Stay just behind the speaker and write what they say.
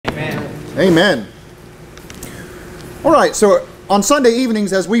Amen. All right, so on Sunday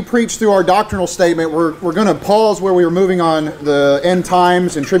evenings, as we preach through our doctrinal statement, we're going to pause where we were moving on the end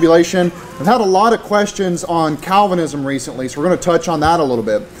times and tribulation. I've had a lot of questions on Calvinism recently, so we're going to touch on that a little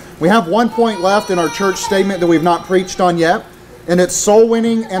bit. We have one point left in our church statement that we've not preached on yet, and it's soul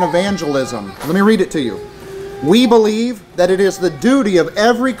winning and evangelism. Let me read it to you. We believe that it is the duty of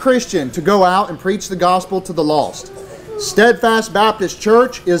every Christian to go out and preach the gospel to the lost. Steadfast Baptist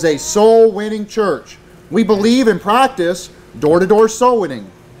Church is a soul-winning church. We believe and practice door-to-door soul winning.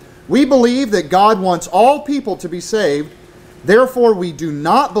 We believe that God wants all people to be saved. Therefore, we do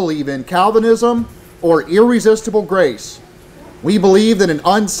not believe in Calvinism or irresistible grace. We believe that an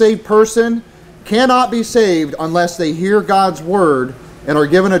unsaved person cannot be saved unless they hear God's word and are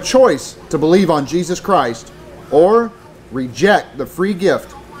given a choice to believe on Jesus Christ or reject the free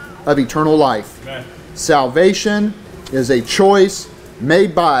gift of eternal life. Amen. Salvation is a choice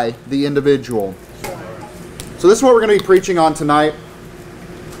made by the individual. So this is what we're going to be preaching on tonight.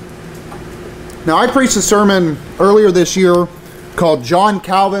 Now, I preached a sermon earlier this year called John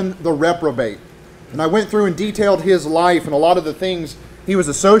Calvin the Reprobate. And I went through and detailed his life and a lot of the things he was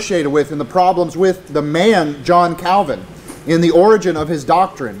associated with and the problems with the man John Calvin in the origin of his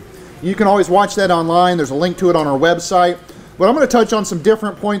doctrine. You can always watch that online. There's a link to it on our website. But I'm going to touch on some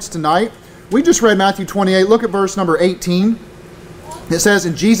different points tonight. We just read Matthew 28. Look at verse number 18. It says,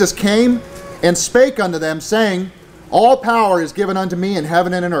 "And Jesus came and spake unto them, saying, All power is given unto me in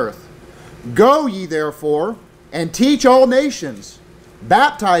heaven and in earth. Go ye therefore, and teach all nations,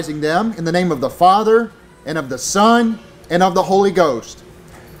 baptizing them in the name of the Father, and of the Son, and of the Holy Ghost,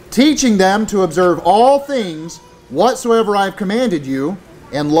 teaching them to observe all things whatsoever I have commanded you,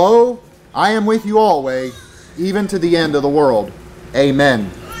 and lo, I am with you always, even to the end of the world.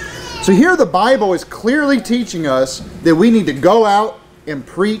 Amen." So here the Bible is clearly teaching us that we need to go out and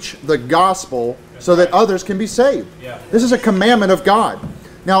preach the gospel so that others can be saved. This is a commandment of God.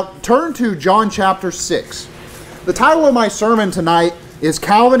 Now turn to John chapter 6. The title of my sermon tonight is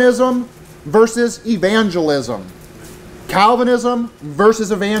Calvinism versus Evangelism. Calvinism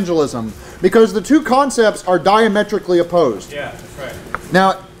versus evangelism. Because the two concepts are diametrically opposed. Yeah, that's right.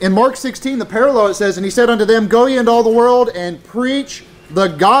 Now in Mark 16, the parallel, it says, "And he said unto them, Go ye into all the world and preach the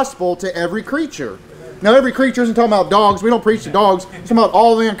gospel to every creature." Now, every creature isn't talking about dogs. We don't preach to dogs. It's talking about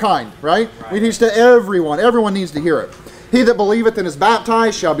all mankind, right? We teach to everyone. Everyone needs to hear it. "He that believeth and is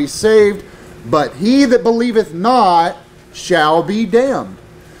baptized shall be saved, but he that believeth not shall be damned."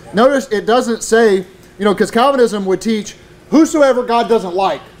 Notice it doesn't say, because Calvinism would teach whosoever God doesn't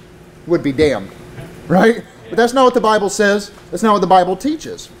like would be damned, right? But that's not what the Bible says. That's not what the Bible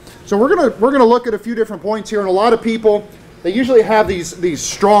teaches. So we're gonna look at a few different points here, and a lot of people, they usually have these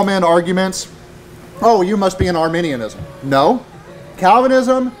straw man arguments. Oh, you must be in Arminianism. No.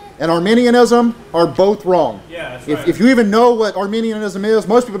 Calvinism and Arminianism are both wrong. Yeah, that's right. If you even know what Arminianism is,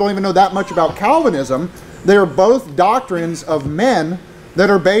 most people don't even know that much about Calvinism. They are both doctrines of men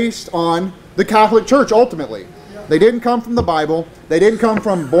that are based on the Catholic Church, ultimately. They didn't come from the Bible. They didn't come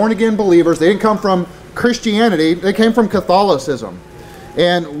from born-again believers. They didn't come from Christianity. They came from Catholicism.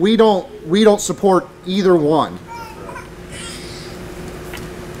 And we don't support either one.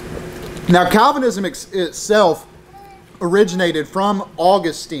 Now, Calvinism itself originated from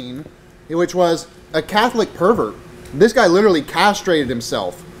Augustine, which was a Catholic pervert. This guy literally castrated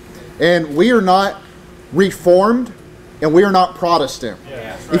himself. And we are not Reformed, and we are not Protestant.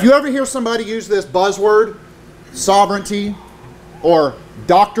 Yeah, right. If you ever hear somebody use this buzzword, sovereignty, or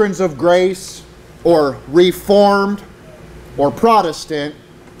doctrines of grace, or Reformed, or Protestant,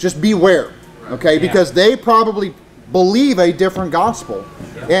 just beware, okay? Because they probably believe a different gospel,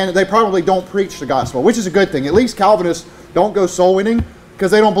 and they probably don't preach the gospel, which is a good thing. At least Calvinists don't go soul winning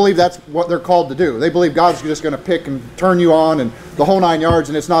because they don't believe that's what they're called to do. They believe God's just going to pick and turn you on and the whole 9 yards,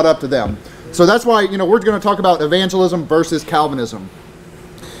 and it's not up to them. So that's why, we're going to talk about evangelism versus Calvinism.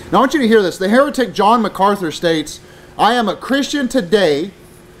 Now I want you to hear this. The heretic John MacArthur states, "I am a Christian today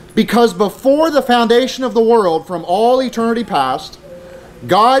because before the foundation of the world from all eternity past,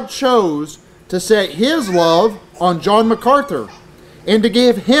 God chose to set his love on John MacArthur and to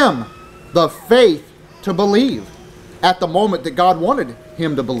give him the faith to believe at the moment that God wanted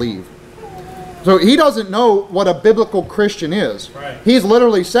him to believe." So he doesn't know what a biblical Christian is. Right. He's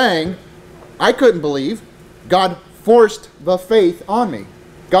literally saying, I couldn't believe. God forced the faith on me.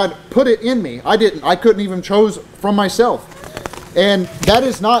 God put it in me. I couldn't even choose from myself. And that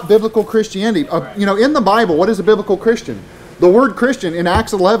is not biblical Christianity. In the Bible, what is a biblical Christian? The word Christian in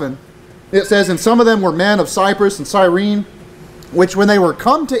Acts 11, it says, "And some of them were men of Cyprus and Cyrene, which when they were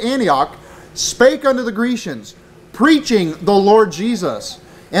come to Antioch, spake unto the Grecians, preaching the Lord Jesus.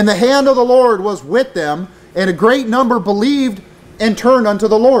 And the hand of the Lord was with them, and a great number believed and turned unto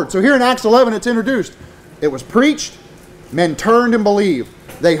the Lord. So here in Acts 11, it's introduced. It was preached, men turned and believed.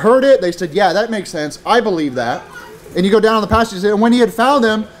 They heard it, they said, yeah, that makes sense, I believe that. And you go down on the passage, and when he had found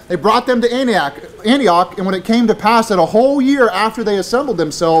them, they brought them to Antioch. And when it came to pass that a whole year after they assembled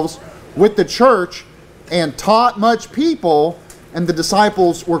themselves with the church and taught much people, and the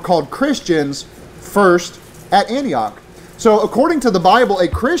disciples were called Christians first at Antioch. So according to the Bible, a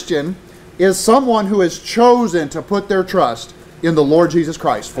Christian is someone who has chosen to put their trust in the Lord Jesus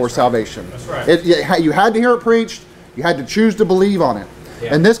Christ for salvation. That's right. You had to hear it preached. You had to choose to believe on it.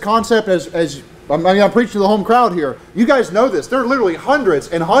 Yeah. And this concept, I'm preaching to the home crowd here. You guys know this. There are literally hundreds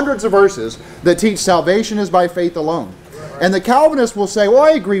and hundreds of verses that teach salvation is by faith alone. Right. And the Calvinists will say, well,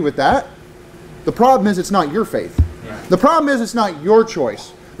 I agree with that. The problem is it's not your faith. Yeah. The problem is it's not your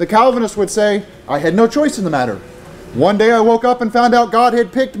choice. The Calvinists would say, I had no choice in the matter. One day I woke up and found out God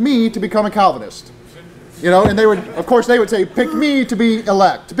had picked me to become a Calvinist. You know, and they would, of course, they would say, pick me to be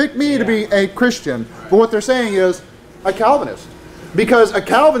elect, pick me to be a Christian. But what they're saying is a Calvinist. Because a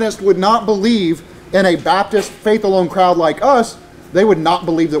Calvinist would not believe in a Baptist faith alone crowd like us. They would not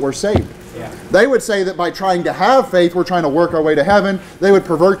believe that we're saved. Yeah. They would say that by trying to have faith, we're trying to work our way to heaven. They would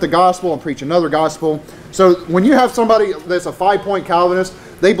pervert the gospel and preach another gospel. So when you have somebody that's a 5-point Calvinist,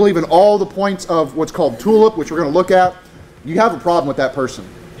 they believe in all the points of what's called tulip, which we're going to look at. You have a problem with that person.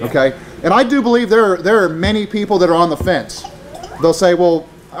 Yeah. Okay? And I do believe there are many people that are on the fence. They'll say, well,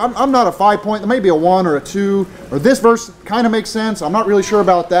 I'm not a 5-point, there may be a 1 or a 2, or this verse kind of makes sense, I'm not really sure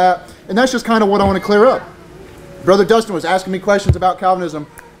about that. And that's just kind of what I want to clear up. Brother Dustin was asking me questions about Calvinism.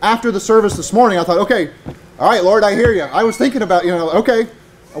 After the service this morning, I thought, okay, all right, Lord, I hear you. I was thinking about, okay,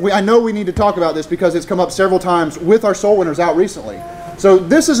 I know we need to talk about this because it's come up several times with our soul winners out recently. So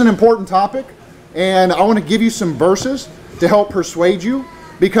this is an important topic, and I want to give you some verses to help persuade you,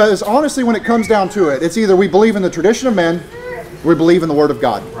 because honestly, when it comes down to it, it's either we believe in the tradition of men, we believe in the Word of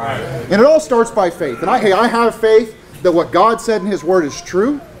God. Right. And it all starts by faith. And I have faith that what God said in His Word is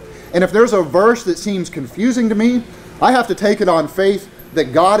true. And if there's a verse that seems confusing to me, I have to take it on faith that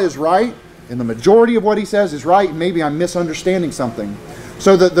God is right, and the majority of what He says is right, and maybe I'm misunderstanding something.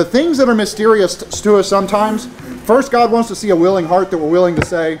 So the things that are mysterious to us sometimes, first God wants to see a willing heart that we're willing to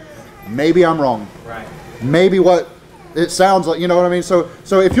say, maybe I'm wrong. Right. Maybe what it sounds like, you know what I mean? So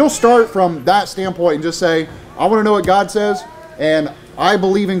if you'll start from that standpoint and just say, I want to know what God says, and I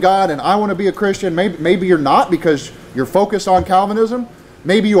believe in God, and I want to be a Christian. Maybe you're not because you're focused on Calvinism.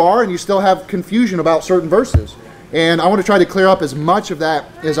 Maybe you are, and you still have confusion about certain verses. And I want to try to clear up as much of that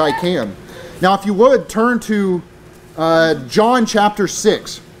as I can. Now, if you would, turn to John chapter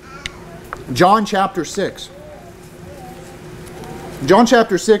 6. John chapter 6. John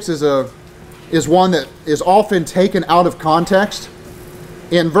chapter 6 is one that is often taken out of context.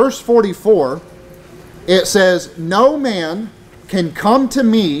 In verse 44, it says, no man can come to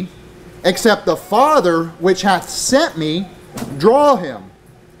me except the Father which hath sent me draw him,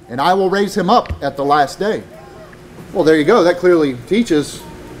 and I will raise him up at the last day. Well, there you go. That clearly teaches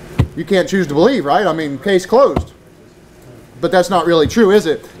you can't choose to believe, right? I mean, case closed. But that's not really true, is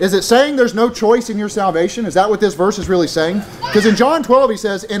it? Is it saying there's no choice in your salvation? Is that what this verse is really saying? Because in John 12 he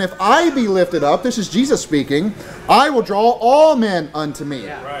says, and if I be lifted up, this is Jesus speaking, I will draw all men unto me.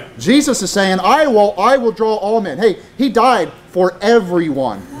 Yeah. Right. Jesus is saying, I will draw all men. Hey, He died for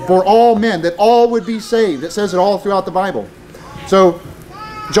everyone, for all men, that all would be saved. It says it all throughout the Bible. So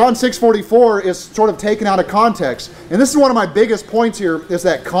John 6:44 is sort of taken out of context. And this is one of my biggest points here, is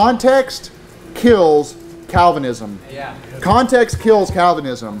that context kills Calvinism. Yeah. Context kills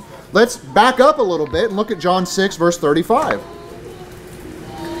Calvinism. Let's back up a little bit and look at John 6, verse 35.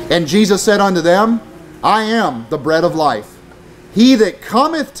 And Jesus said unto them, I am the bread of life. He that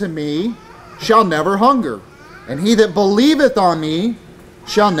cometh to me shall never hunger, and he that believeth on me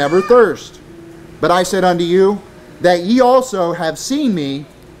shall never thirst. But I said unto you, that ye also have seen me,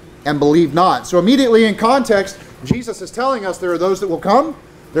 and believe not. So immediately in context, Jesus is telling us there are those that will come,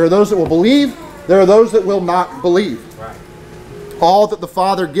 there are those that will believe, there are those that will not believe. Right. All that the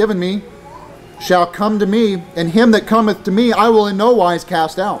Father given me shall come to me, and him that cometh to me I will in no wise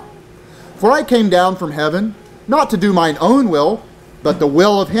cast out. For I came down from heaven, not to do mine own will, but the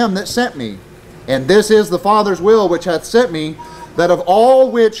will of him that sent me. And this is the Father's will which hath sent me, that of all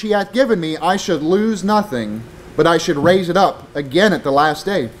which He hath given me I should lose nothing, but I should raise it up again at the last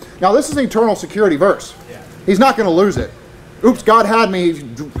day. Now this is an eternal security verse. Yeah. He's not going to lose it. Oops, God had me,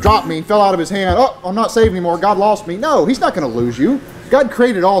 dropped me, fell out of His hand. Oh, I'm not saved anymore. God lost me. No, He's not going to lose you. God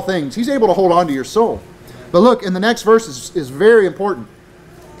created all things. He's able to hold on to your soul. But look, in the next verse is very important.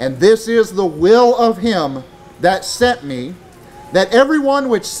 And this is the will of Him that sent me, that everyone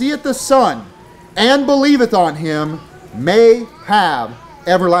which seeth the Son and believeth on him may have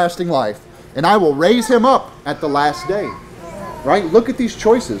everlasting life. And I will raise him up at the last day. Right? Look at these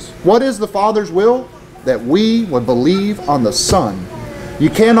choices. What is the Father's will? That we would believe on the Son. You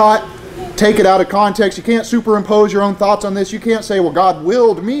cannot take it out of context. You can't superimpose your own thoughts on this. You can't say, well, God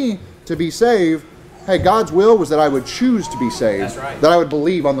willed me to be saved. Hey, God's will was that I would choose to be saved. That's right. That I would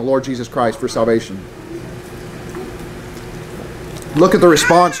believe on the Lord Jesus Christ for salvation. Look at the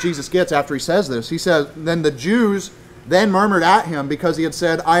response Jesus gets after he says this. He says, then the Jews then murmured at him because he had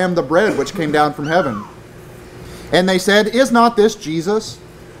said, I am the bread which came down from heaven. And they said, is not this Jesus,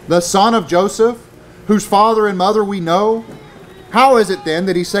 the son of Joseph, whose father and mother we know? How is it then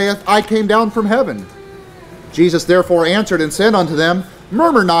that he saith, I came down from heaven? Jesus therefore answered and said unto them,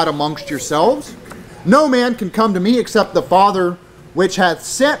 murmur not amongst yourselves. No man can come to me except the Father which hath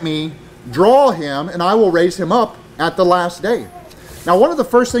sent me draw him, and I will raise him up at the last day. Now, one of the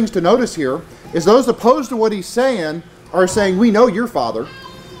first things to notice here is those opposed to what he's saying are saying, we know your father.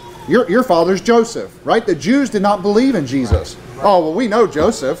 Your father's Joseph, right? The Jews did not believe in Jesus. Oh, well, we know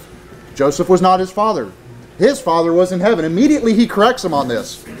Joseph. Joseph was not his father. His father was in heaven. Immediately he corrects him on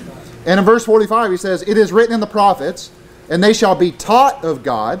this. And in verse 45 he says, it is written in the prophets, and they shall be taught of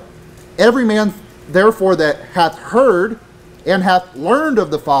God. Every man therefore that hath heard and hath learned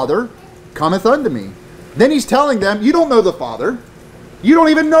of the Father cometh unto me. Then he's telling them, you don't know the Father. You don't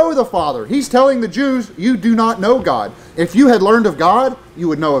even know the Father. He's telling the Jews, you do not know God. If you had learned of God, you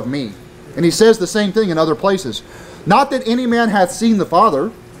would know of me. And he says the same thing in other places. Not that any man hath seen the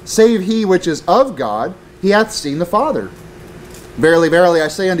Father, save he which is of God, he hath seen the Father. Verily, verily, I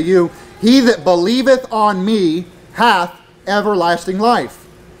say unto you, he that believeth on me hath everlasting life.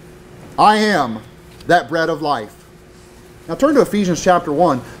 I am that bread of life. Now turn to Ephesians chapter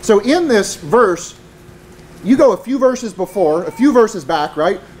 1. So in this verse, you go a few verses before, a few verses back,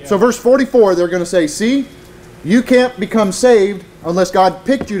 right? Yeah. So verse 44, they're going to say, see, you can't become saved unless God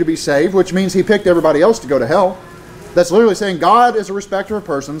picked you to be saved, which means he picked everybody else to go to hell. That's literally saying God is a respecter of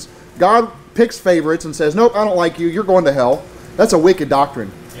persons. God picks favorites and says, nope, I don't like you, you're going to hell. That's a wicked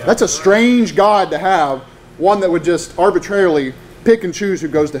doctrine. Yeah. That's a strange God to have, one that would just arbitrarily pick and choose who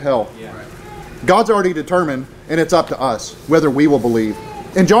goes to hell. Yeah. God's already determined, and it's up to us whether we will believe.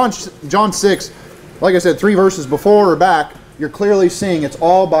 In John 6, like I said, 3 verses before or back, you're clearly seeing it's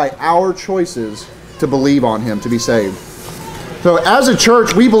all by our choices to believe on him, to be saved. So as a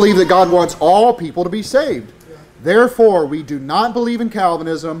church, we believe that God wants all people to be saved. Therefore, we do not believe in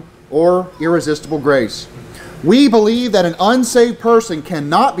Calvinism or irresistible grace. We believe that an unsaved person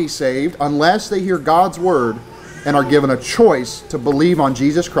cannot be saved unless they hear God's word and are given a choice to believe on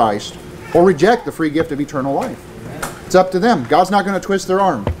Jesus Christ or reject the free gift of eternal life. It's up to them. God's not going to twist their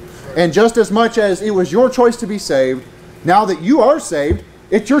arm. And just as much as it was your choice to be saved, now that you are saved,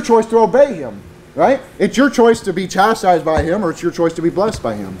 it's your choice to obey him, right? It's your choice to be chastised by him, or it's your choice to be blessed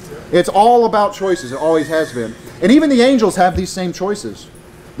by him. It's all about choices. It always has been. And even the angels have these same choices.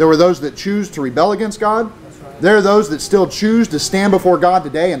 There were those that choose to rebel against God. There are those that still choose to stand before God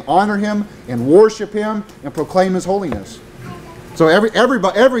today and honor him and worship him and proclaim his holiness. So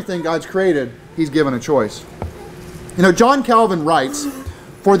everything God's created, he's given a choice. You know, John Calvin writes,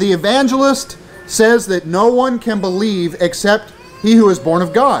 for the evangelist says that no one can believe except he who is born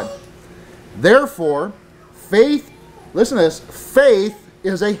of God. Therefore, faith, listen to this, faith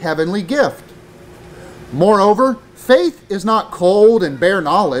is a heavenly gift. Moreover, faith is not cold and bare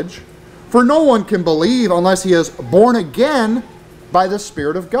knowledge, for no one can believe unless he is born again by the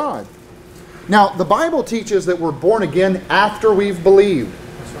Spirit of God. Now, the Bible teaches that we're born again after we've believed.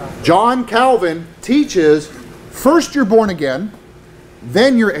 John Calvin teaches, first you're born again,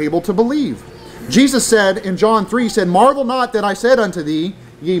 then you're able to believe. Jesus said in John 3, he said, marvel not that I said unto thee,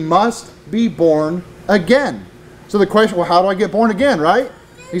 ye must be born again. So the question, well, how do I get born again, right?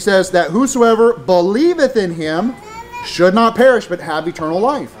 He says that whosoever believeth in him should not perish, but have eternal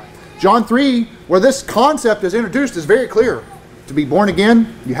life. John 3, where this concept is introduced, is very clear. To be born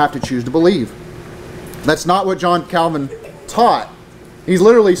again, you have to choose to believe. That's not what John Calvin taught. He's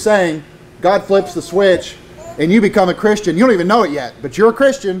literally saying, God flips the switch, and you become a Christian. You don't even know it yet, but you're a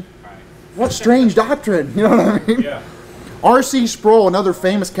Christian. What strange doctrine, you know what I mean? Yeah. R.C. Sproul, another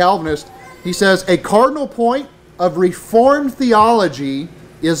famous Calvinist, he says, a cardinal point of Reformed theology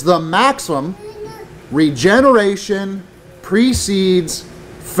is the maxim, regeneration precedes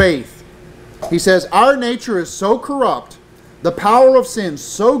faith. He says, our nature is so corrupt, the power of sin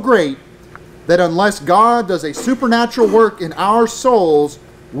so great, that unless God does a supernatural work in our souls,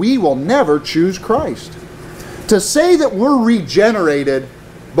 we will never choose Christ. To say that we're regenerated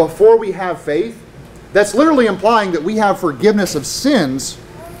before we have faith, That's literally implying that we have forgiveness of sins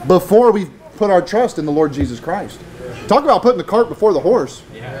before we put our trust in the Lord Jesus Christ. Talk about putting the cart before the horse.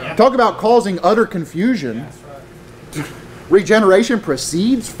 Talk about causing utter confusion. Regeneration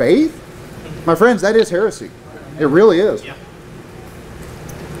precedes faith. My friends, that is heresy. It really is.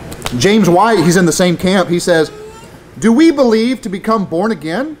 James White, he's in the same camp. He says, do we believe to become born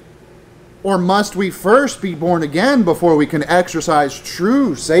again? Or must we first be born again before we can exercise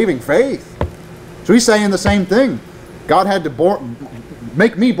true saving faith? So he's saying the same thing. God had to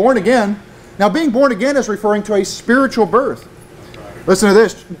make me born again. Now, being born again is referring to a spiritual birth. Listen to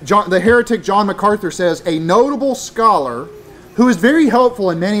this. The heretic John MacArthur says, a notable scholar who is very helpful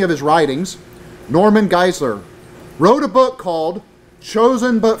in many of his writings, Norman Geisler, wrote a book called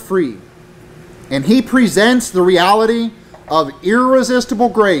Chosen but Free. And he presents the reality of irresistible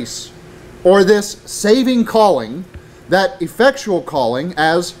grace, or this saving calling, that effectual calling,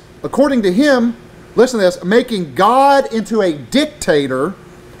 as, according to him, listen to this, making God into a dictator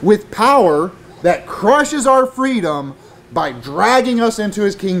with power that crushes our freedom by dragging us into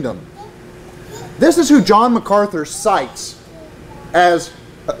his kingdom. This is who John MacArthur cites as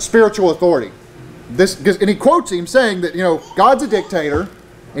spiritual authority. And he quotes him saying that, God's a dictator,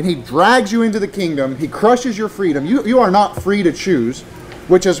 and he drags you into the kingdom. He crushes your freedom. You are not free to choose,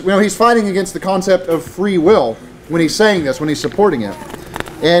 which is, he's fighting against the concept of free will when he's saying this, when he's supporting it.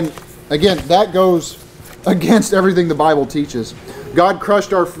 And again, that goes against everything the Bible teaches. God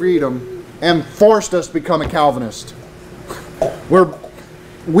crushed our freedom and forced us to become a Calvinist.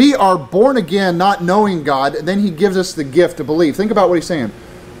 We are born again not knowing God, and then he gives us the gift to believe. Think about what he's saying.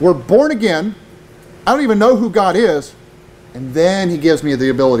 We're born again. I don't even know who God is, and then he gives me the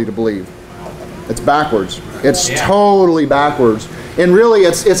ability to believe. It's backwards. It's totally backwards. And really,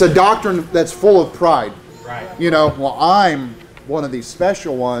 it's a doctrine that's full of pride. Right. Well, I'm one of these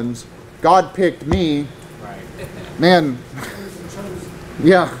special ones. God picked me. Right. Man,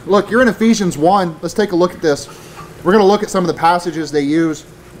 yeah. Look, you're in Ephesians 1. Let's take a look at this. We're going to look at some of the passages they use.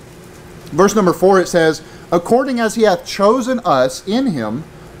 Verse number 4, it says, according as he hath chosen us in him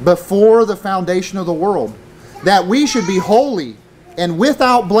before the foundation of the world, that we should be holy and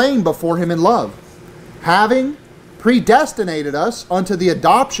without blame before him in love, having predestinated us unto the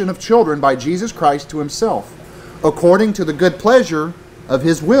adoption of children by Jesus Christ to himself, according to the good pleasure of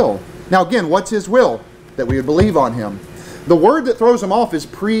his will. Now again, what's his will? That we would believe on him. The word that throws him off is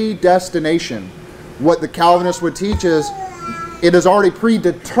predestination. What the Calvinists would teach is, it is already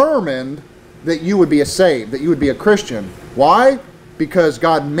predetermined that you would be saved, that you would be a Christian. Why? Because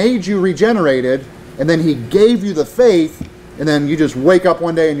God made you regenerated, and then he gave you the faith, and then you just wake up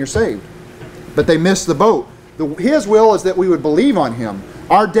one day and you're saved. But they missed the boat. His will is that we would believe on him.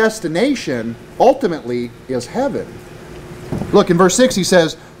 Our destination, ultimately, is heaven. Look, in verse 6 he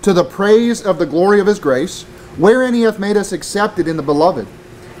says, to the praise of the glory of his grace, wherein he hath made us accepted in the beloved,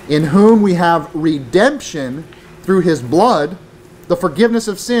 in whom we have redemption through his blood, the forgiveness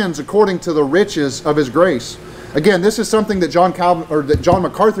of sins according to the riches of his grace. Again, this is something that John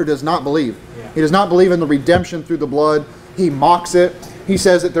MacArthur does not believe. He does not believe in the redemption through the blood. He mocks it. He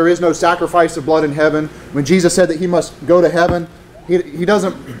says that there is no sacrifice of blood in heaven. When Jesus said that he must go to heaven, he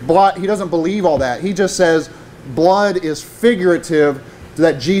doesn't believe all that. He just says blood is figurative,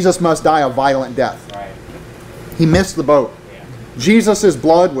 that Jesus must die a violent death. Right. He missed the boat. Yeah. Jesus'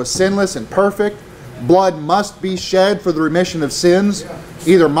 blood was sinless and perfect. Blood must be shed for the remission of sins. Yeah.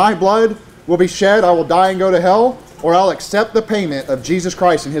 Either my blood will be shed, I will die and go to hell, or I'll accept the payment of Jesus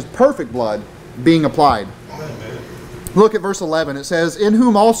Christ and his perfect blood being applied. Amen. Look at verse 11. It says, in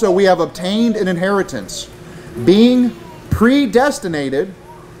whom also we have obtained an inheritance, being predestinated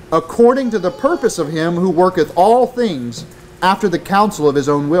according to the purpose of him who worketh all things after the counsel of his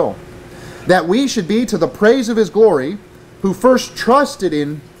own will, that we should be to the praise of his glory, who first trusted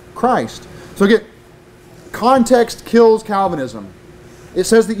in Christ. So again, context kills Calvinism. It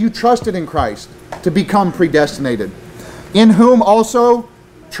says that you trusted in Christ to become predestinated, in whom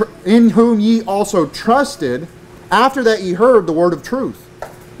ye also trusted, after that ye heard the word of truth,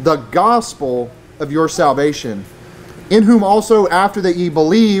 the gospel of your salvation, in whom also after that ye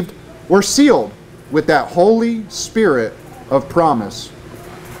believed were sealed with that Holy Spirit of promise.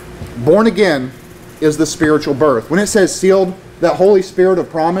 Born again is the spiritual birth. When it says sealed, that Holy Spirit of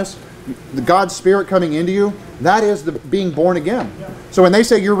promise, the God's Spirit coming into you, that is the being born again. So when they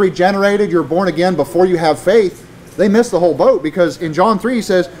say you're regenerated, you're born again before you have faith, they miss the whole boat, because in John 3 he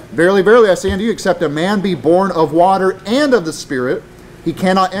says, verily, verily, I say unto you, except a man be born of water and of the Spirit, he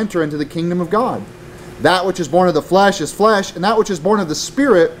cannot enter into the kingdom of God. That which is born of the flesh is flesh, and that which is born of the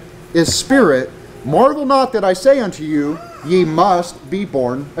Spirit is spirit. Marvel not that I say unto you, ye must be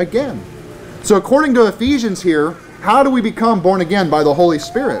born again. So according to Ephesians here, how do we become born again? By the Holy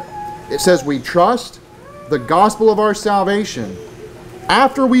Spirit. It says we trust the gospel of our salvation.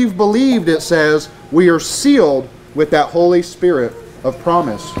 After we've believed, it says, we are sealed with that Holy Spirit of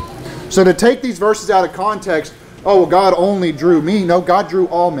promise. So to take these verses out of context, oh, well, God only drew me. No, God drew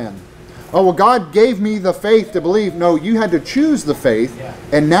all men. Oh, well, God gave me the faith to believe. No, you had to choose the faith. Yeah.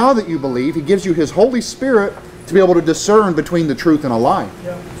 And now that you believe, He gives you His Holy Spirit to be able to discern between the truth and a lie.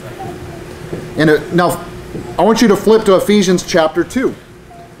 Yeah. And now, I want you to flip to Ephesians chapter 2.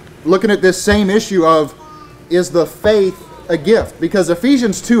 Looking at this same issue of, is the faith a gift? Because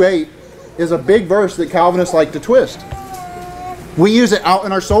Ephesians 2:8 is a big verse that Calvinists like to twist. We use it out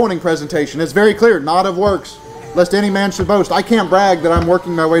in our soul winning presentation. It's very clear, not of works, lest any man should boast. I can't brag that I'm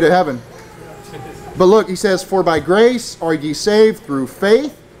working my way to heaven. But look, he says, for by grace are ye saved through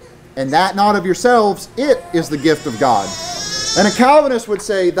faith, and that not of yourselves, it is the gift of God. And a Calvinist would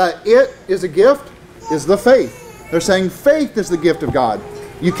say that it is a gift, is the faith. They're saying faith is the gift of God.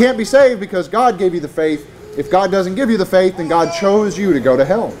 You can't be saved because God gave you the faith. If God doesn't give you the faith, then God chose you to go to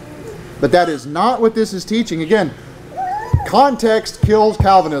hell. But that is not what this is teaching. Again, context kills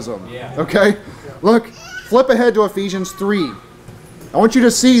Calvinism. Okay? Look, flip ahead to Ephesians 3. I want you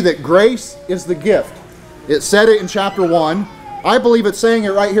to see that grace is the gift. It said it in chapter 1. I believe it's saying it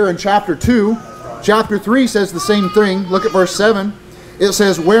right here in chapter 2. Chapter 3 says the same thing. Look at verse 7. It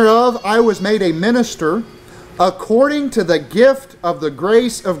says, whereof I was made a minister according to the gift of the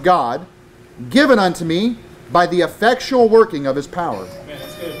grace of God given unto me by the effectual working of His power.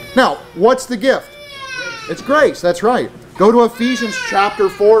 Now, what's the gift? It's grace. That's right. Go to Ephesians chapter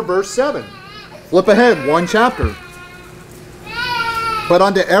 4, verse 7. Flip ahead, one chapter. But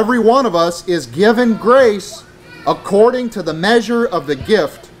unto every one of us is given grace according to the measure of the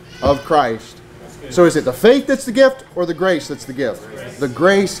gift of Christ. So is it the faith that's the gift or the grace that's the gift? The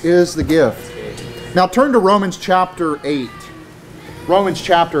grace is the gift. Now turn to Romans chapter 8. Romans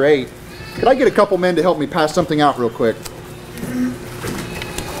chapter 8. Could I get a couple men to help me pass something out real quick?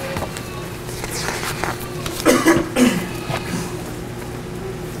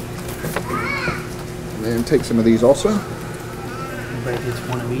 And take some of these also. Everybody gets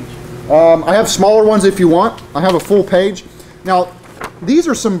one of each. I have smaller ones if you want. I have a full page. Now, these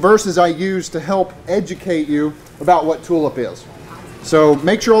are some verses I use to help educate you about what tulip is. So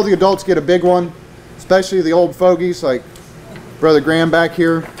make sure all the adults get a big one, especially the old fogies like Brother Graham back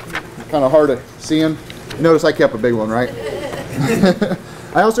here. Kind of hard to see him. You notice I kept a big one, right?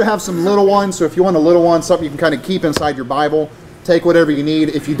 I also have some little ones, so if you want a little one, something you can kind of keep inside your Bible, take whatever you need.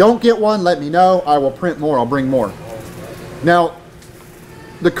 If you don't get one, let me know. I will print more. I'll bring more. Now,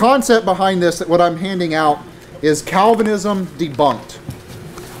 the concept behind this, what I'm handing out, is Calvinism debunked.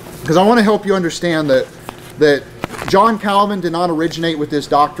 Because I want to help you understand that John Calvin did not originate with this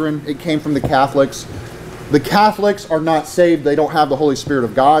doctrine. It came from the Catholics. The Catholics are not saved. They don't have the Holy Spirit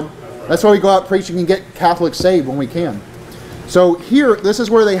of God. That's why we go out preaching and get Catholics saved when we can. So here, this is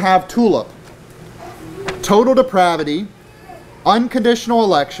where they have tulip. Total depravity, unconditional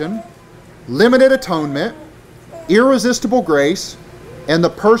election, limited atonement, irresistible grace, and the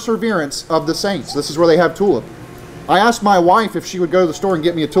perseverance of the saints. This is where they have tulip. I asked my wife if she would go to the store and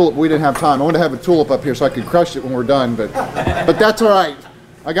get me a tulip, but we didn't have time. I wanted to have a tulip up here so I could crush it when we're done, but that's all right.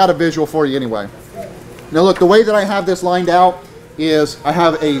 I got a visual for you anyway. Now look, the way that I have this lined out is I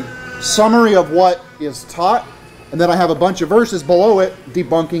have a summary of what is taught, and then I have a bunch of verses below it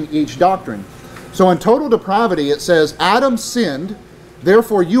debunking each doctrine. So in total depravity, it says, Adam sinned,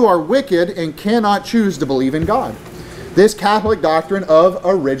 therefore you are wicked and cannot choose to believe in God. This Catholic doctrine of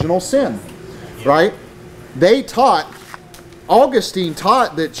original sin, right? They taught, Augustine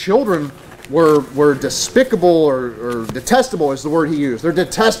taught that children were despicable or detestable is the word he used. They're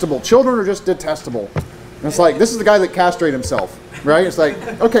detestable. Children are just detestable. And it's like, this is the guy that castrated himself, right? It's like,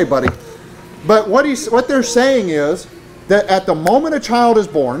 okay, buddy. But what they're saying is that at the moment a child is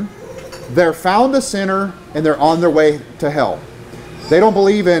born, they're found a sinner and they're on their way to hell. They don't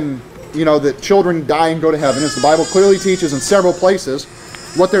believe in, that children die and go to heaven, as the Bible clearly teaches in several places.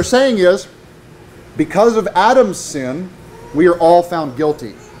 What they're saying is, because of Adam's sin, we are all found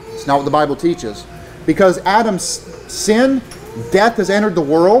guilty. It's not what the Bible teaches. Because Adam's sin, death has entered the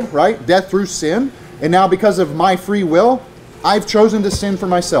world, right? Death through sin. And now because of my free will, I've chosen to sin for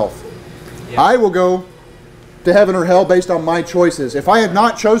myself. Yep. I will go to heaven or hell based on my choices. If I had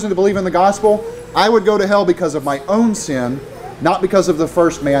not chosen to believe in the gospel, I would go to hell because of my own sin, not because of the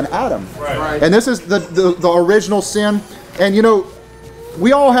first man, Adam. Right. And this is the original sin. And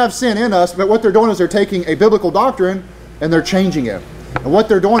we all have sin in us, but what they're doing is they're taking a biblical doctrine and they're changing it. And what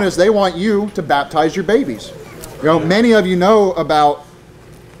they're doing is they want you to baptize your babies. Many of you know about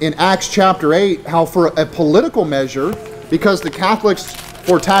in Acts chapter 8 how for a political measure, because the Catholics,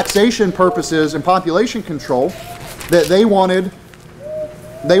 for taxation purposes and population control, that they wanted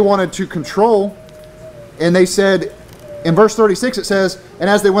to control, and they said, in verse 36 it says, and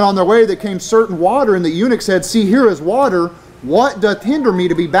as they went on their way, there came certain water, and the eunuch said, see, here is water, what doth hinder me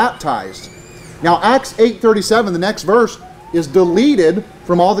to be baptized? Now Acts 8:37, the next verse, is deleted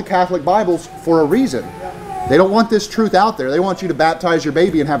from all the Catholic Bibles for a reason. They don't want this truth out there. They want you to baptize your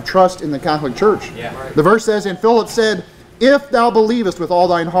baby and have trust in the Catholic Church. Yeah. The verse says, and Philip said, if thou believest with all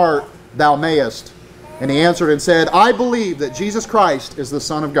thine heart, thou mayest. And he answered and said, I believe that Jesus Christ is the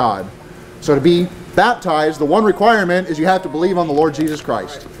Son of God. So to be baptized, the one requirement is you have to believe on the Lord Jesus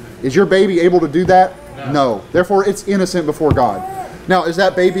Christ. Is your baby able to do that? No. Therefore, it's innocent before God. Now, is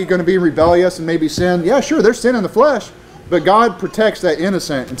that baby going to be rebellious and maybe sin? Yeah, sure, there's sin in the flesh. But God protects that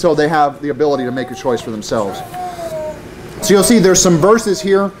innocent until they have the ability to make a choice for themselves. So you'll see there's some verses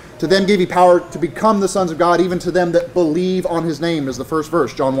here to then give you power to become the sons of God, even to them that believe on his name, is the first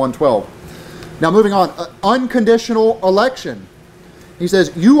verse, John 1:12. Now moving on, unconditional election. He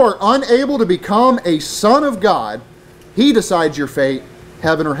says, you are unable to become a son of God. He decides your fate,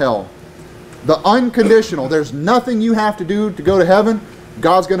 heaven or hell. The unconditional, there's nothing you have to do to go to heaven.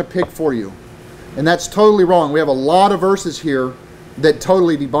 God's going to pick for you. And that's totally wrong. We have a lot of verses here that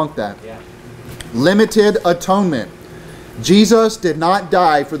totally debunk that. Yeah. Limited atonement. Jesus did not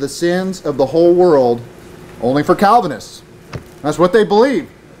die for the sins of the whole world, only for Calvinists. That's what they believe.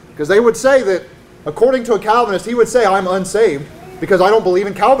 Because they would say that, according to a Calvinist, he would say, I'm unsaved because I don't believe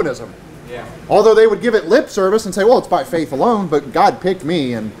in Calvinism. Yeah. Although they would give it lip service and say, well, it's by faith alone, but God picked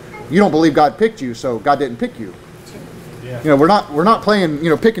me, and you don't believe God picked you, so God didn't pick you. Yeah. You know, we're not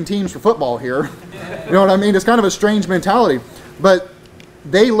playing, picking teams for football here. You know what I mean? It's kind of a strange mentality. But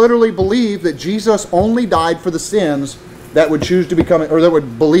they literally believe that Jesus only died for the sins that would choose to become, or that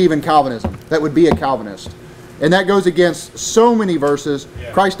would believe in Calvinism, that would be a Calvinist. And that goes against so many verses.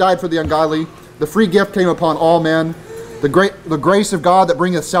 Yeah. Christ died for the ungodly. The free gift came upon all men. The grace of God that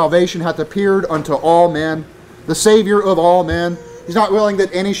bringeth salvation hath appeared unto all men. The Savior of all men. He's not willing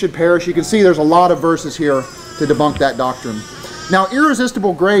that any should perish. You can see there's a lot of verses here to debunk that doctrine. Now,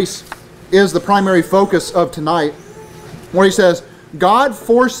 irresistible grace is the primary focus of tonight, where he says, God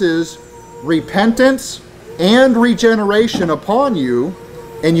forces repentance and regeneration upon you,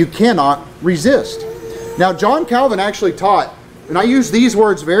 and you cannot resist. Now, John Calvin actually taught, and I use these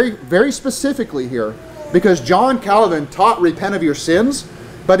words very, very specifically here, because John Calvin taught repent of your sins,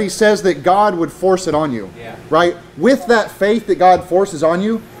 but he says that God would force it on you, right? With that faith that God forces on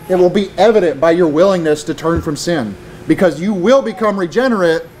you, it will be evident by your willingness to turn from sin, because you will become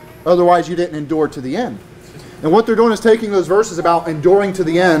regenerate, otherwise you didn't endure to the end. And what they're doing is taking those verses about enduring to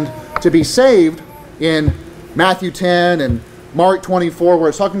the end to be saved in Matthew 10 and Mark 24, where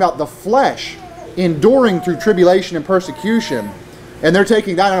it's talking about the flesh enduring through tribulation and persecution, and they're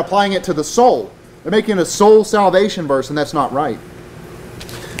taking that and applying it to the soul. They're making a soul salvation verse, and that's not right.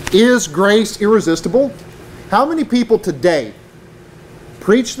 Is grace irresistible? How many people today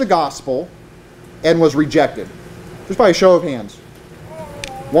preached the gospel and was rejected? Just by a show of hands.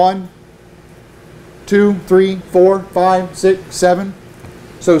 1, 2, 3, 4, 5, 6, 7.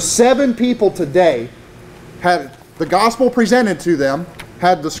 So 7 people today had the gospel presented to them,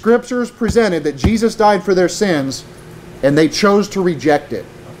 had the scriptures presented that Jesus died for their sins, and they chose to reject it.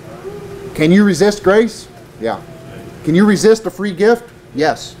 Can you resist grace? Yeah. Can you resist a free gift?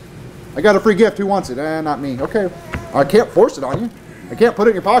 Yes. I got a free gift. Who wants it? Not me. Okay. I can't force it on you. I can't put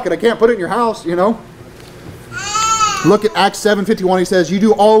it in your pocket. I can't put it in your house, Look at Acts 7:51. He says, you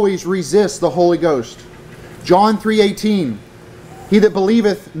do always resist the Holy Ghost. John 3:18. He that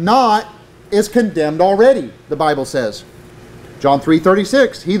believeth not is condemned already, the Bible says. John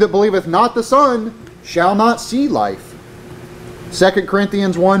 3:36. He that believeth not the Son shall not see life. 2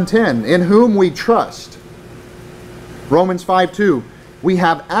 Corinthians 1:10, in whom we trust. Romans 5:2, we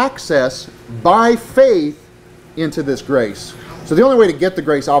have access by faith into this grace. So the only way to get the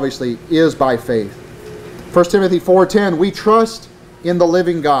grace, obviously, is by faith. 1 Timothy 4:10, we trust in the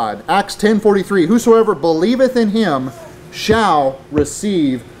living God. Acts 10:43, whosoever believeth in him shall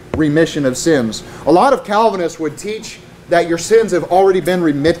receive remission of sins. A lot of Calvinists would teach that your sins have already been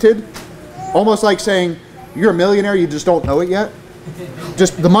remitted, almost like saying, you're a millionaire, you just don't know it yet.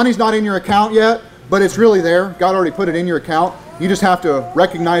 Just the money's not in your account yet, but it's really there. God already put it in your account. You just have to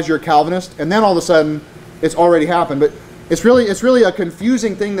recognize you're a Calvinist, and then all of a sudden, it's already happened. But it's really a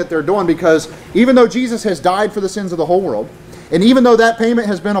confusing thing that they're doing, because even though Jesus has died for the sins of the whole world, and even though that payment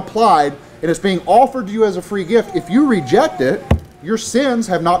has been applied, and it's being offered to you as a free gift, if you reject it, your sins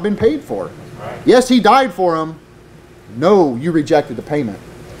have not been paid for. Right. Yes, he died for them. No, you rejected the payment.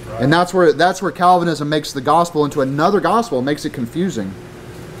 And that's where Calvinism makes the gospel into another gospel. It makes it confusing.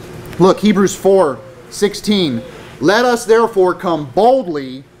 Look, Hebrews 4:16. Let us therefore come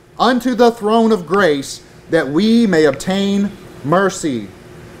boldly unto the throne of grace, that we may obtain mercy.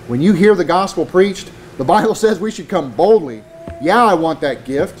 When you hear the gospel preached, the Bible says we should come boldly. Yeah, I want that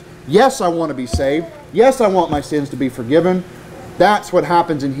gift. Yes, I want to be saved. Yes, I want my sins to be forgiven. That's what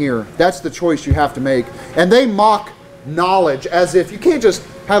happens in here. That's the choice you have to make. And they mock knowledge as if you can't just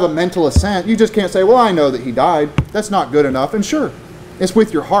have a mental assent. You just can't say, well, I know that he died. That's not good enough. And sure, it's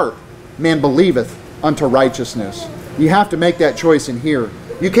with your heart. Man believeth unto righteousness. You have to make that choice in here.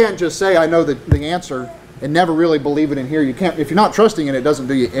 You can't just say, I know the answer, and never really believe it in here. You can't. If you're not trusting in it, it doesn't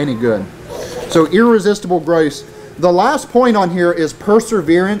do you any good. So irresistible grace. The last point on here is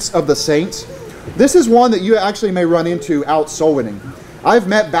perseverance of the saints. This is one that you actually may run into out soul winning. I've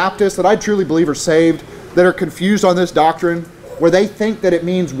met Baptists that I truly believe are saved that are confused on this doctrine, where they think that it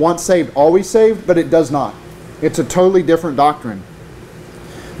means once saved, always saved, but it does not. It's a totally different doctrine.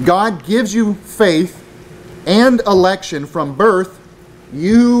 God gives you faith and election from birth.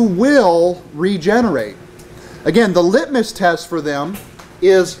 You will regenerate. Again, the litmus test for them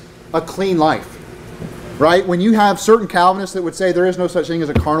is a clean life. Right? When you have certain Calvinists that would say there is no such thing as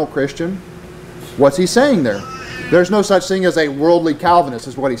a carnal Christian, what's he saying there? There's no such thing as a worldly Calvinist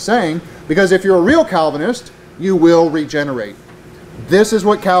is what he's saying, because if you're a real Calvinist, you will regenerate. This is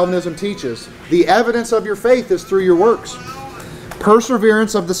what Calvinism teaches. The evidence of your faith is through your works.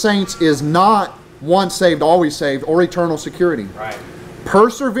 Perseverance of the saints is not once saved, always saved, or eternal security. Right.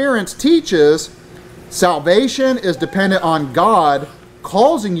 Perseverance teaches salvation is dependent on God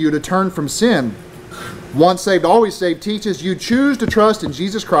causing you to turn from sin. Once saved, always saved teaches you choose to trust in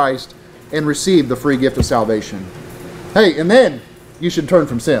Jesus Christ and receive the free gift of salvation. Hey, and then you should turn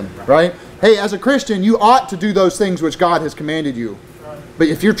from sin, right? Hey, as a Christian, you ought to do those things which God has commanded you. But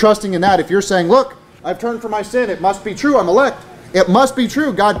if you're trusting in that, if you're saying, look, I've turned from my sin, it must be true, I'm elect, it must be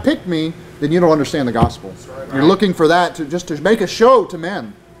true, God picked me, then you don't understand the gospel. You're looking for that to make a show to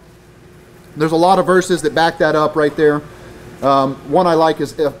men. There's a lot of verses that back that up right there. One I like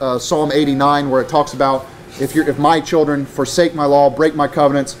is Psalm 89, where it talks about if my children forsake my law, break my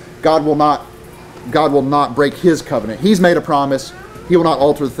covenants, God will not break his covenant. He's made a promise. He will not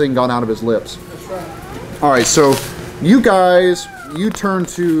alter the thing gone out of his lips. That's right. All right, so you guys, you turn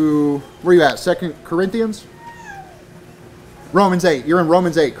to, where are you at? 2 Corinthians? Romans 8. You're in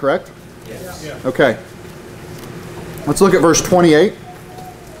Romans 8, correct? Yes. Yeah. Okay. Let's look at verse 28.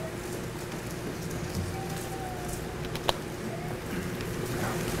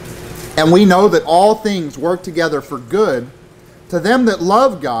 And we know that all things work together for good to them that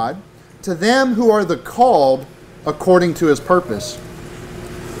love God, to them who are the called according to his purpose.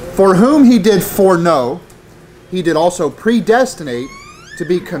 For whom he did foreknow, he did also predestinate to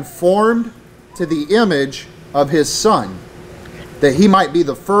be conformed to the image of his Son, that he might be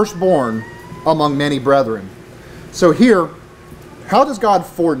the firstborn among many brethren. So here, how does God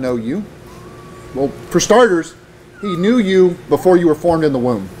foreknow you? Well, for starters, he knew you before you were formed in the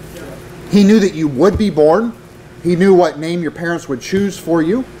womb. He knew that you would be born. He knew what name your parents would choose for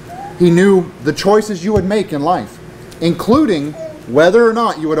you. He knew the choices you would make in life, including whether or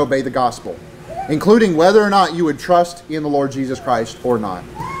not you would obey the gospel, including whether or not you would trust in the Lord Jesus Christ or not.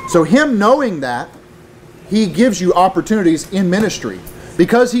 So him knowing that, he gives you opportunities in ministry.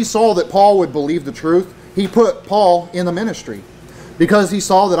 Because he saw that Paul would believe the truth, he put Paul in the ministry. Because he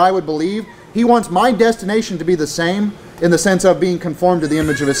saw that I would believe, he wants my destination to be the same in the sense of being conformed to the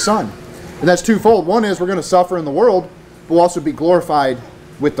image of his Son. And that's twofold. One is we're going to suffer in the world, but we'll also be glorified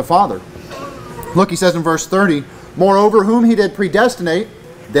with the Father. Look, he says in verse 30, moreover, whom he did predestinate,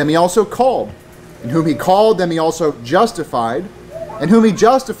 them he also called. And whom he called, them he also justified. And whom he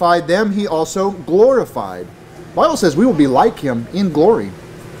justified, them he also glorified. The Bible says we will be like him in glory.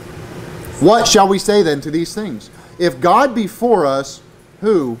 What shall we say then to these things? If God be for us,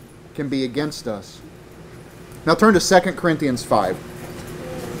 who can be against us? Now turn to 2 Corinthians 5.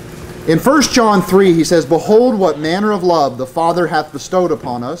 In 1 John 3, he says, behold, what manner of love the Father hath bestowed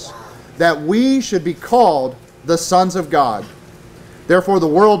upon us, that we should be called the sons of God. Therefore the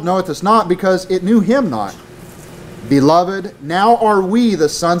world knoweth us not, because it knew him not. Beloved, now are we the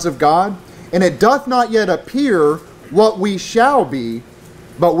sons of God, and it doth not yet appear what we shall be,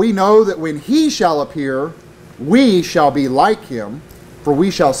 but we know that when he shall appear, we shall be like him, for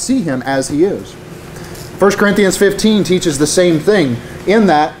we shall see him as he is. 1 Corinthians 15 teaches the same thing, in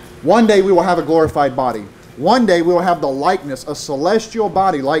that one day we will have a glorified body. One day we will have the likeness, a celestial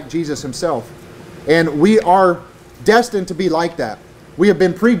body like Jesus himself. And we are destined to be like that. We have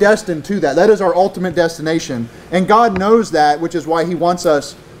been predestined to that. That is our ultimate destination. And God knows that, which is why he wants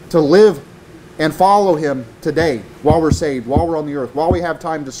us to live and follow Him today while we're saved, while we're on the earth, while we have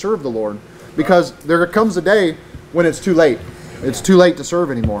time to serve the Lord. Because there comes a day when it's too late. It's too late to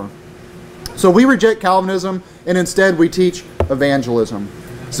serve anymore. So we reject Calvinism, and instead we teach evangelism.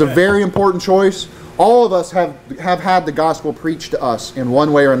 It's a very important choice. All of us have had the gospel preached to us in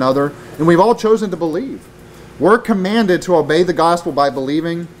one way or another, and we've all chosen to believe. We're commanded to obey the gospel by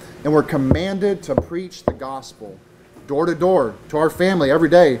believing, and we're commanded to preach the gospel door to door to our family every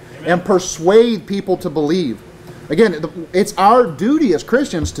day. Amen. And persuade people to believe. Again, it's our duty as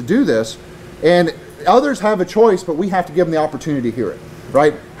Christians to do this, and others have a choice, but we have to give them the opportunity to hear it,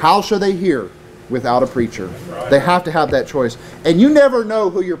 right? How shall they hear without a preacher? Right. They have to have that choice. And you never know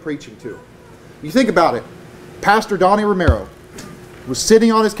who you're preaching to. You think about it. Pastor Donnie Romero was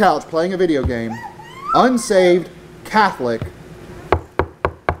sitting on his couch playing a video game, unsaved, Catholic,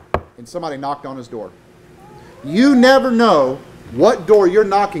 and somebody knocked on his door. You never know what door you're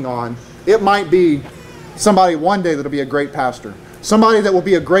knocking on. It might be somebody one day that'll be a great pastor. Somebody that will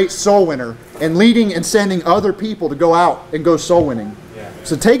be a great soul winner and leading and sending other people to go out and go soul winning. Yeah.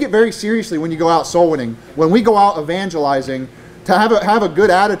 So take it very seriously when you go out soul winning. When we go out evangelizing, to have a good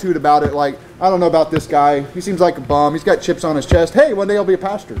attitude about it, like, I don't know about this guy. He seems like a bum. He's got chips on his chest. Hey, one day he'll be a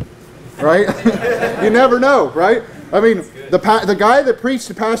pastor. Right? You never know, right? I mean, the guy that preached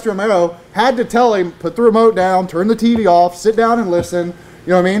to Pastor Romero had to tell him, put the remote down, turn the TV off, sit down and listen.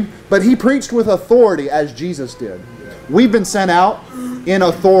 You know what I mean? But he preached with authority as Jesus did. We've been sent out in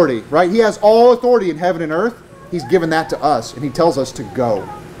authority, right? He has all authority in heaven and earth. He's given that to us, and He tells us to go.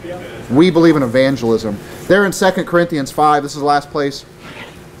 We believe in evangelism. There in 2 Corinthians 5, this is the last place,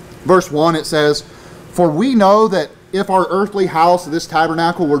 verse 1, it says, "For we know that if our earthly house, this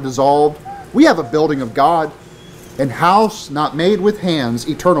tabernacle, were dissolved, we have a building of God, an house not made with hands,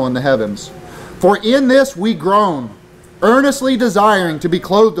 eternal in the heavens. For in this we groan, earnestly desiring to be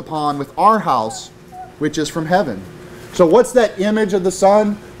clothed upon with our house, which is from heaven." So what's that image of the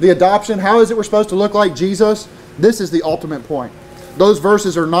Son? The adoption. How is it we're supposed to look like Jesus? This is the ultimate point. Those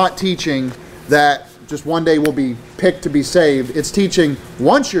verses are not teaching that just one day we'll be picked to be saved. It's teaching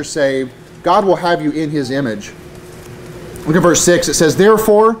once you're saved, God will have you in His image. Look at verse 6. It says,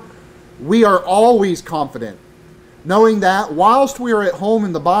 "Therefore, we are always confident, knowing that whilst we are at home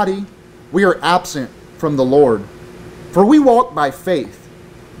in the body, we are absent from the Lord. For we walk by faith,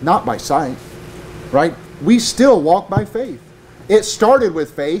 not by sight." Right? We still walk by faith. It started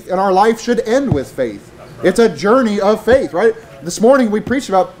with faith, and our life should end with faith. Right. It's a journey of faith, right? This morning we preached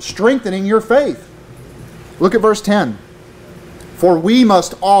about strengthening your faith. Look at verse 10. "For we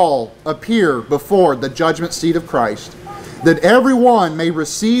must all appear before the judgment seat of Christ, that every one may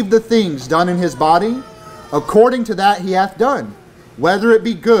receive the things done in his body, according to that he hath done, whether it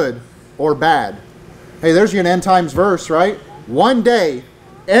be good or bad." Hey, there's your end times verse, right? One day,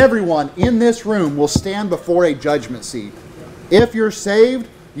 everyone in this room will stand before a judgment seat. If you're saved,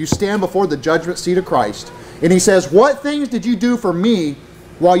 you stand before the judgment seat of Christ. And He says, "What things did you do for me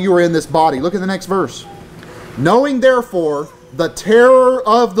while you were in this body?" Look at the next verse. "Knowing therefore the terror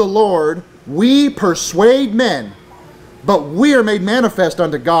of the Lord, we persuade men, but we are made manifest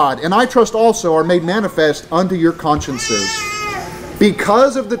unto God, and I trust also are made manifest unto your consciences."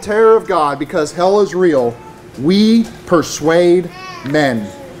 Because of the terror of God, because hell is real, we persuade men.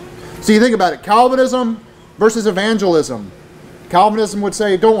 So you think about it, Calvinism versus evangelism. Calvinism would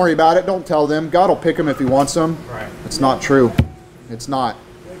say, don't worry about it, don't tell them, God will pick them if He wants them. Right. It's not true. It's not.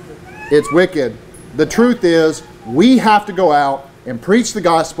 It's wicked. The truth is, we have to go out and preach the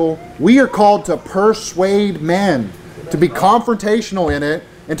gospel. We are called to persuade men, to be confrontational in it,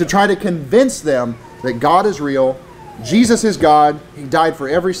 and to try to convince them that God is real, Jesus is God, He died for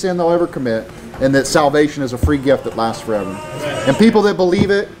every sin they'll ever commit, and that salvation is a free gift that lasts forever. And people that believe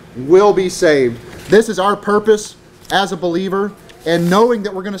it will be saved. This is our purpose as a believer, and knowing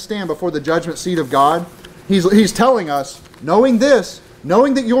that we're going to stand before the judgment seat of God, He's telling us, knowing this,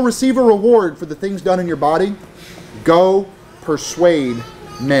 knowing that you'll receive a reward for the things done in your body, go persuade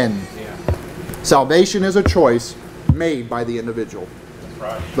men. Yeah. Salvation is a choice made by the individual. That's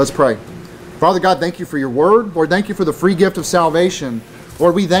right. Let's pray. Father God, thank You for Your word. Lord, thank You for the free gift of salvation.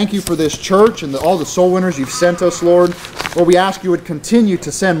 Lord, we thank You for this church and all the soul winners You've sent us, Lord. Lord, we ask You would continue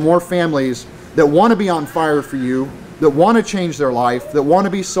to send more families that want to be on fire for You, that want to change their life, that want to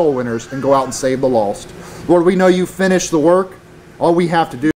be soul winners and go out and save the lost. Lord, we know You finished the work. All we have to do